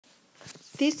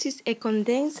This is a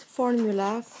condensed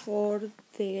formula for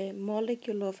the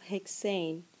molecule of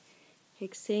hexane.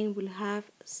 Hexane will have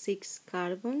 6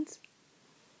 carbons,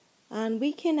 and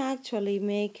we can actually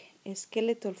make a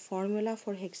skeletal formula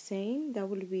for hexane that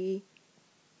will be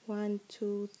 1,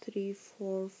 2, 3,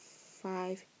 4,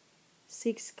 5,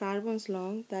 6 carbons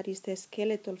long. That is the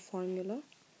skeletal formula.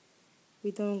 We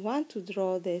don't want to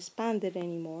draw the expanded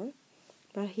anymore,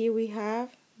 but here we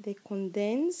have the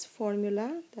condensed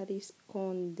formula, that is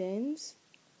condensed,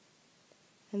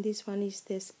 and this one is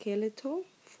the skeletal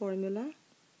formula.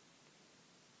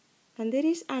 And there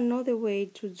is another way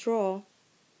to draw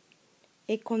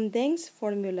a condensed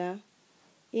formula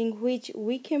in which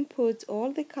we can put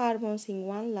all the carbons in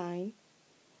one line,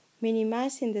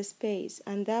 minimizing the space,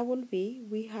 and that will be,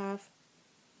 we have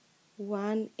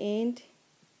one end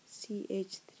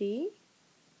CH3,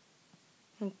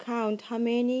 and count how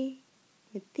many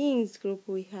methynes group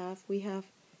we have. We have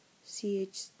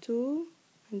CH2,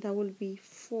 and that will be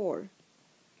 4,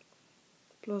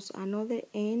 plus another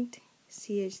end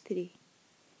CH3.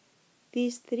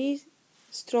 These 3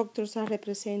 structures are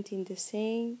representing the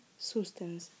same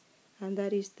substance, and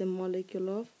that is the molecule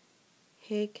of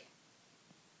hexane.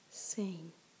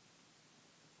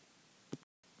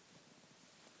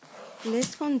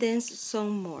 Let's condense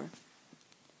some more.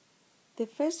 The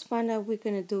first one that we're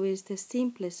going to do is the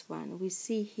simplest one. We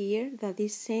see here that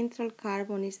this central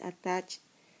carbon is attached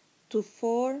to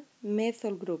 4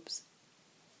 methyl groups.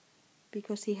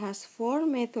 Because it has 4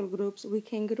 methyl groups, we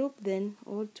can group them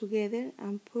all together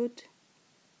and put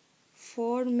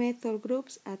 4 methyl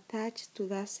groups attached to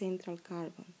that central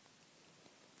carbon.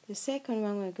 The second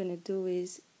one we're going to do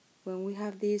is when we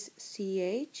have this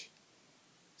CH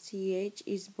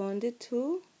is bonded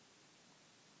to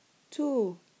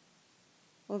 2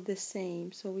 of the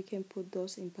same, so we can put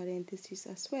those in parentheses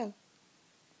as well.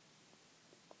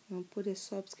 And put a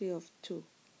subscript of 2.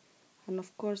 And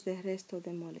of course the rest of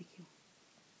the molecule.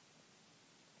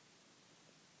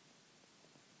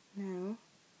 Now,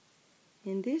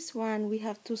 in this one we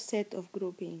have 2 sets of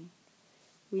grouping.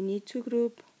 We need to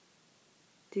group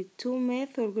the 2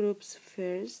 methyl groups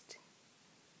first.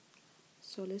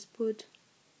 So let's put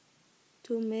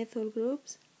 2 methyl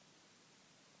groups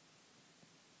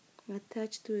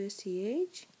attached to a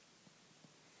CH.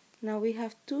 Now we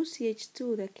have 2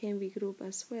 CH2 that can be grouped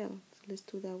as well. So let's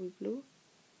do that with blue.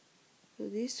 So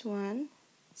this one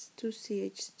is 2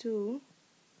 CH2,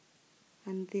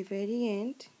 and the very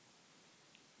end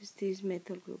is this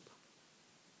methyl group.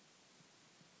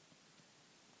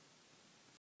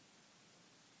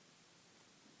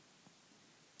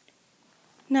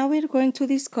 Now we're going to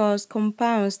discuss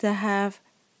compounds that have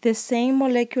the same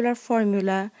molecular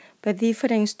formula but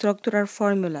different structural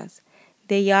formulas.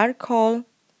 They are called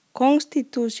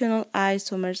constitutional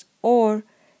isomers or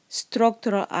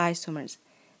structural isomers.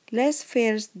 Let's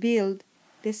first build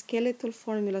the skeletal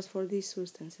formulas for these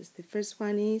substances. The first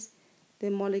one is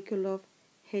the molecule of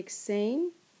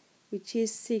hexane, which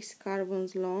is 6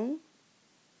 carbons long.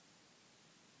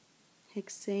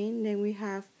 Hexane. Then we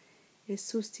have a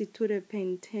substituted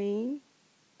pentane,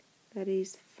 that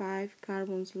is 5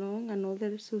 carbons long,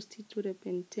 another substituted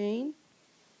pentane,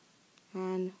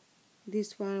 and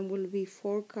this one will be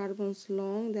 4 carbons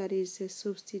long, that is a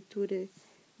substituted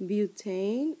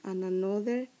butane, and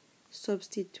another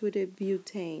substituted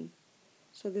butane.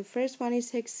 So the first one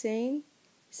is hexane.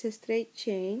 It's a straight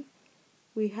chain.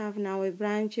 We have now a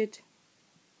branched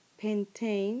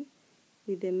pentane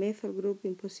with the methyl group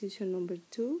in position number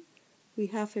 2. We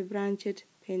have a branched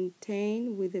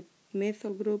pentane with the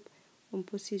methyl group on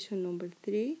position number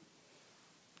 3,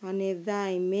 and a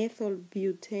dimethyl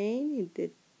butane with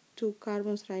the 2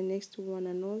 carbons right next to one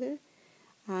another,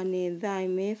 and a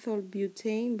dimethyl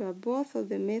butane, but both of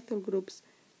the methyl groups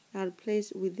are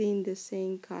placed within the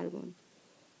same carbon.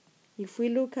 If we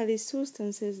look at these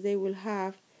substances, they will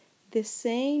have the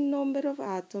same number of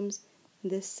atoms,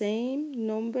 the same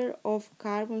number of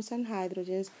carbons and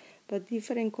hydrogens, but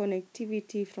different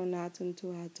connectivity from atom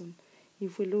to atom.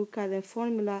 If we look at the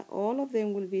formula, all of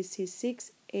them will be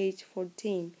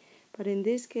C6H14. But in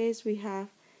this case, we have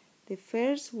the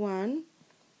first one,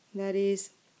 that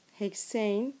is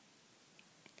hexane.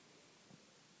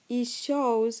 It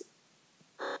shows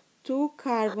 2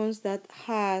 carbons that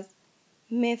have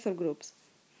methyl groups.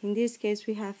 In this case,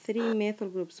 we have 3 methyl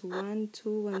groups, 1,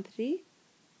 2, and 3.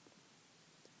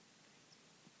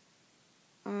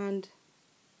 And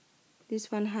this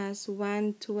one has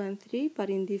 1, 2, and 3, but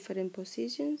in different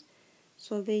positions.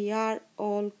 So they are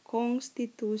all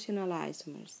constitutional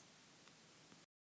isomers.